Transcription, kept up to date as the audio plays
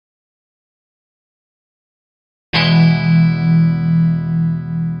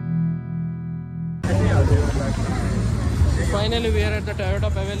Finally, we are at the Toyota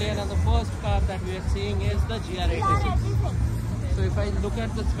Pavilion, and the first car that we are seeing is the GR86. So if I look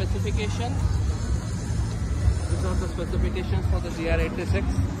at the specifications, these are the specifications for the GR86.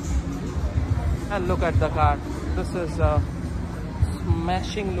 And look at the car. This is a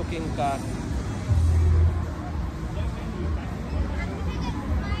smashing looking car.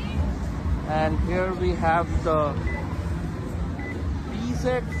 And here we have the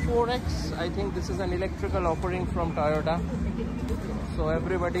BZ4x. I think this is an electrical offering from Toyota. So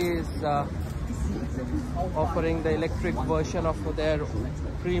everybody is offering the electric version of their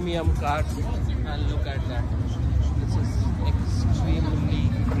premium cars. And look at that. This is extremely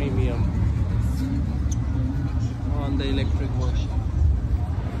premium on the electric version.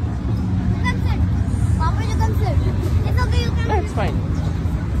 Papa, you can sit. It's okay, you can sit. It's fine.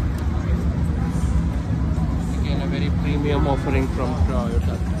 Again, a very premium offering from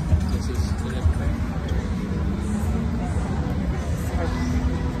Toyota. This is electric.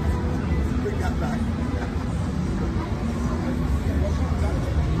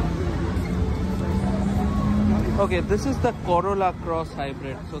 Okay, this is the Corolla Cross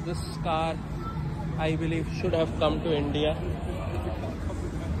Hybrid. So this car, I believe, should have come to India.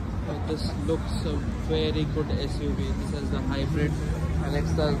 This looks a very good SUV. This is the hybrid, and it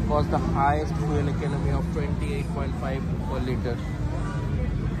was the highest fuel economy of 28.5 per liter.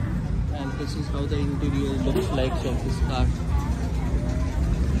 And this is how the interior looks like of this car.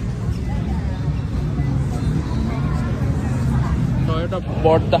 Toyota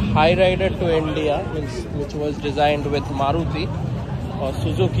brought the Hyrider to India, which was designed with Maruti or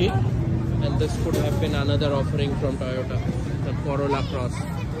Suzuki, and this could have been another offering from Toyota, the Corolla Cross.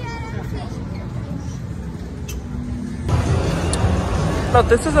 Now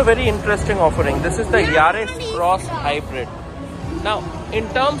this is a very interesting offering. This is the Yaris Cross Hybrid. Now in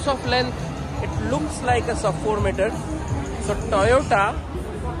terms of length, it looks like a sub 4 meter. So Toyota,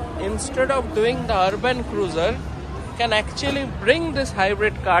 instead of doing the urban cruiser, can actually bring this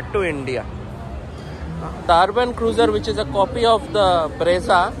hybrid car to India. The urban cruiser, which is a copy of the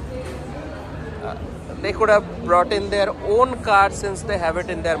Brezza, they could have brought in their own car since they have it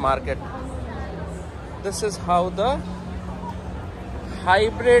in their market. This is how the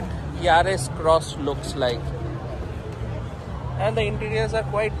hybrid Yaris Cross looks like. And the interiors are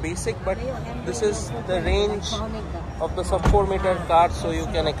quite basic, but this is the range of the sub 4 meter car, so you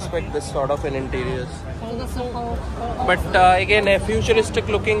can expect this sort of an interiors. But again, a futuristic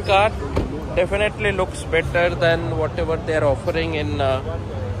looking car, definitely looks better than whatever they are offering in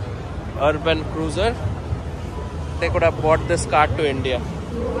urban cruiser. They could have bought this car to India.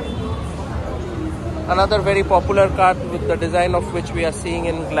 Another very popular car with the design of which we are seeing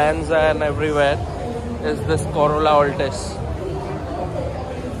in Glanza and everywhere is this Corolla Altis.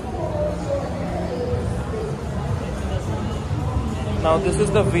 Now this is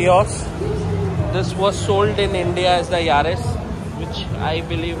the Vios. This was sold in India as the Yaris, which I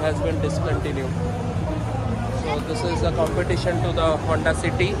believe has been discontinued. So this is a competition to the Honda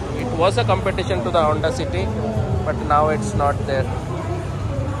City. It was a competition to the Honda City, but now it's not there.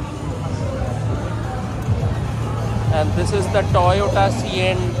 And this is the Toyota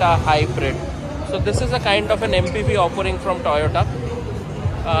Sienna Hybrid. So this is a kind of an MPV offering from Toyota.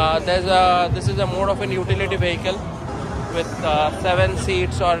 This is a mode of an utility vehicle with 7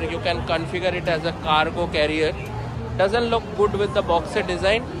 seats, or you can configure it as a cargo carrier. Doesn't look good with the boxy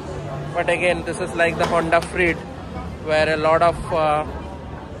design, but again, this is like the Honda Freed, where a lot of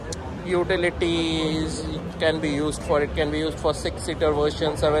utilities can be used for. It can be used for 6-seater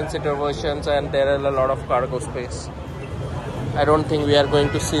versions, 7-seater versions, and there is a lot of cargo space. I don't think we are going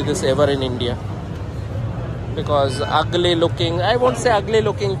to see this ever in India, because ugly looking, I won't say ugly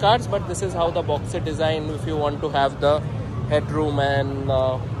looking cars, but this is how the boxy design, if you want to have the headroom and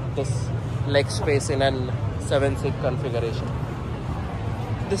this leg space in an 7-seat configuration.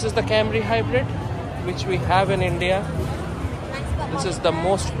 This is the Camry Hybrid, which we have in India. This is the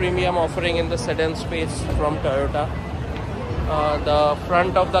most premium offering in the sedan space from Toyota. The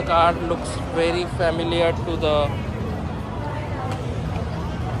front of the car looks very familiar to the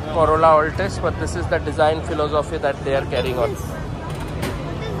Corolla Altis, but this is the design philosophy that they are carrying on.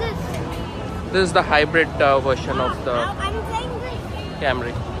 This is the hybrid version of the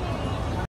Camry.